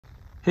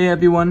Hey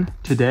everyone,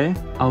 today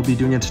I'll be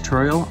doing a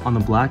tutorial on the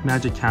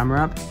Blackmagic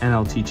Camera App and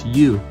I'll teach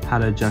you how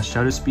to adjust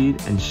shutter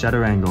speed and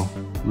shutter angle.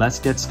 Let's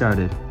get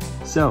started.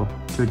 So,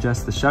 to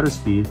adjust the shutter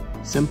speed,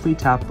 simply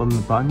tap on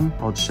the button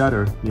called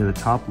shutter near the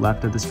top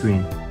left of the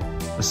screen.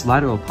 A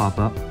slider will pop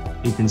up.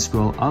 You can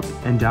scroll up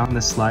and down the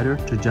slider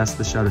to adjust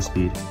the shutter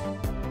speed.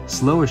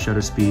 Slower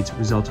shutter speeds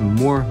result in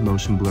more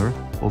motion blur,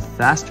 while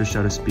faster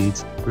shutter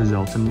speeds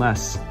result in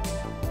less.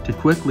 To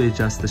quickly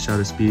adjust the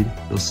shutter speed,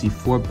 you'll see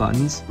 4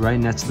 buttons right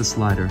next to the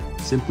slider.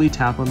 Simply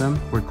tap on them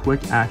for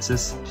quick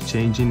access to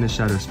changing the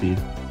shutter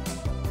speed.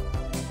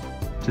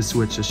 To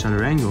switch the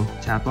shutter angle,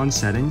 tap on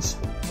Settings,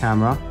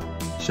 Camera,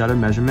 Shutter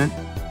Measurement,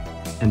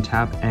 and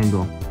tap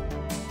Angle.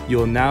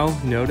 You'll now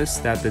notice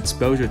that the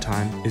exposure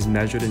time is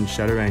measured in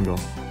shutter angle.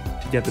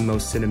 To get the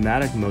most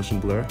cinematic motion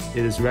blur,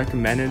 it is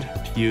recommended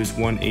to use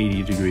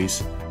 180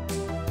 degrees.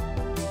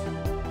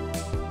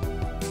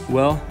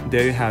 Well,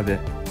 there you have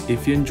it.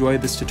 If you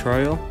enjoyed this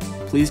tutorial,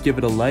 please give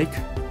it a like,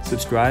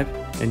 subscribe,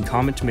 and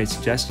comment to make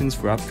suggestions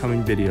for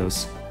upcoming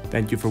videos.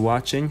 Thank you for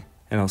watching,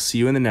 and I'll see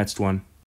you in the next one.